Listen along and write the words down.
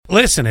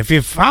Listen, if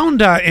you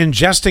found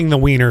ingesting the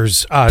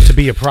wieners to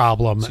be a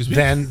problem,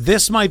 then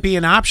this might be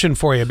an option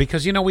for you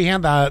because, we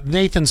had the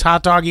Nathan's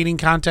hot dog eating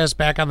contest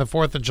back on the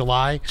 4th of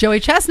July. Joey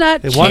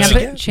Chestnut,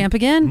 champ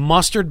again.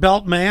 Mustard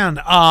Belt Man.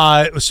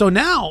 So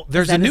now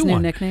there's a new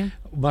one. Nickname?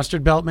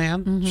 Mustard Belt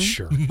Man? Mm-hmm.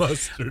 Sure.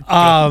 Mustard.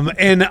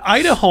 An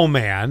Idaho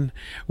man,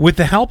 with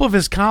the help of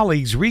his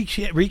colleagues,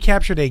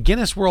 recaptured a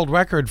Guinness World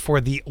Record for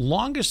the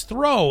longest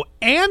throw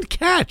and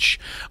catch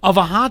of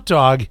a hot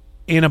dog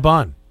in a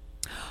bun.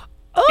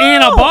 Oh,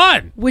 in a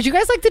bun. Would you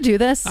guys like to do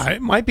this?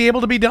 It might be able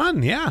to be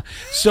done, yeah.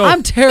 So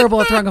I'm terrible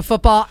at throwing a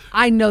football.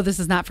 I know this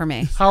is not for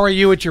me. how are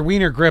you at your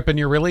wiener grip and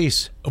your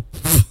release?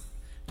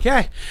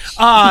 Okay.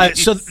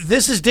 So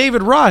this is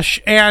David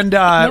Rush and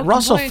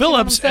Russell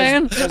Phillips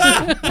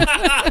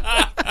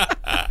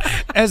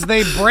as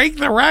they break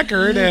the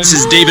record. And this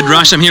is David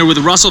Rush. I'm here with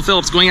Russell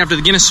Phillips going after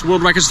the Guinness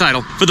World Records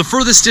title for the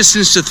furthest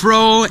distance to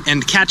throw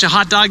and catch a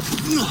hot dog.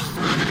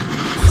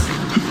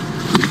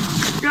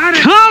 Got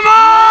it! Come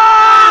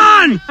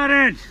on! Got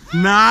it!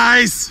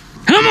 Nice.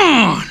 Come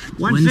on!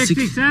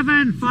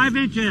 167, 5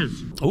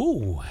 inches.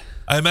 ooh.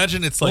 I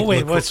imagine it's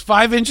like. What's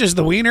 5 inches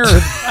the wiener?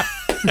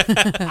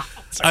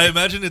 I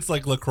imagine it's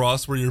like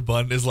lacrosse where your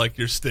bun is like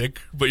your stick,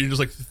 but you're just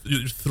like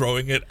you're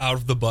throwing it out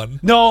of the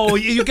bun. No,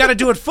 you got to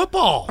do it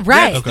football.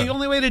 Right. That's the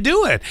only way to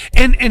do it.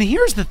 And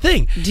here's the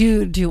thing. Do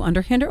you do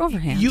underhand or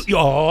overhand?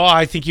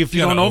 I think if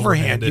you don't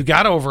overhand, overhand it. you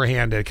got to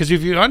overhand it. Because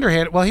if you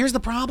underhand it, well, here's the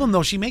problem,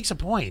 though. She makes a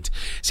point.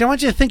 See, I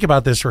want you to think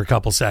about this for a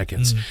couple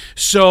seconds.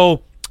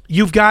 So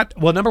you've got,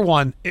 number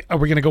one, are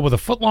we going to go with a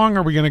foot long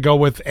or are we going to go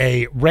with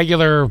a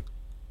regular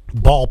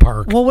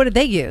ballpark? Well, what did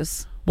they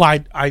use? Well,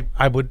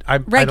 I would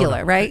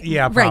Regular, right?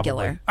 Yeah, probably.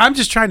 Regular. I'm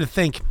just trying to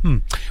think.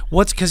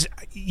 Because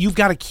you've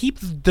got to keep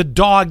the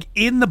dog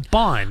in the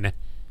bun.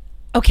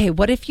 Okay,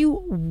 what if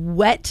you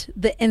wet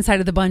the inside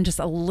of the bun just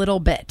a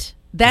little bit?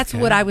 That's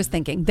what I was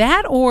thinking.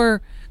 That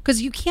or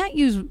because you can't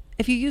use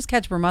if you use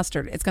ketchup or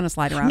mustard, it's going to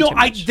slide around. No, too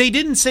much. they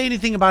didn't say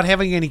anything about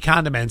having any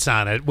condiments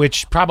on it,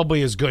 which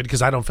probably is good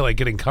because I don't feel like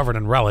getting covered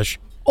in relish.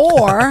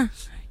 Or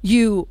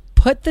you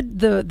put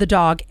the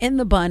dog in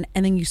the bun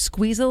and then you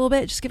squeeze it a little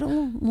bit. Just give it a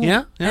little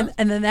Yeah.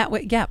 And then that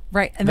way,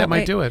 right. And that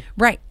might do it.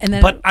 Right. And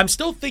then, but I'm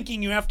still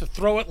thinking you have to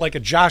throw it like a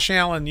Josh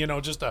Allen,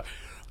 just a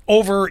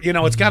over,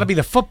 it's got to be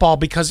the football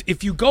because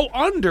if you go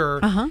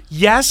under,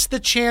 yes, the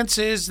chance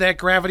is that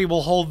gravity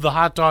will hold the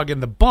hot dog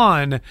in the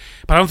bun,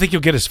 but I don't think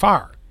you'll get as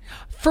far.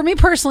 for me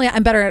personally,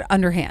 I'm better at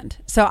underhand.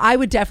 So I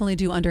would definitely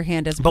do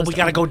underhand as But we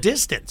got to go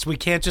distance. We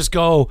can't just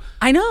go.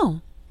 I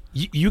know.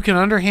 You can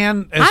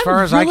underhand as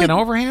far as I can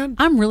overhand?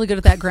 I'm really good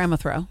at that grandma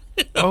throw.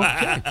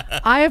 Okay.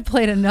 I have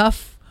played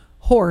enough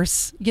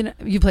horse.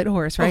 You played a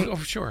horse, right? Oh,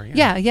 sure.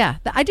 Yeah.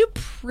 I do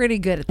pretty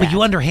good at that. But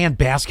you underhand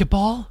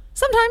basketball?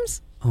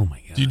 Sometimes. Oh,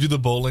 my God. Do you do the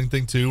bowling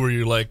thing, too, where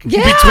you're like...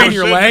 Yeah. Between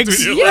your legs?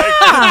 Between your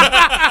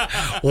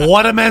Yeah.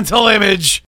 What a mental image.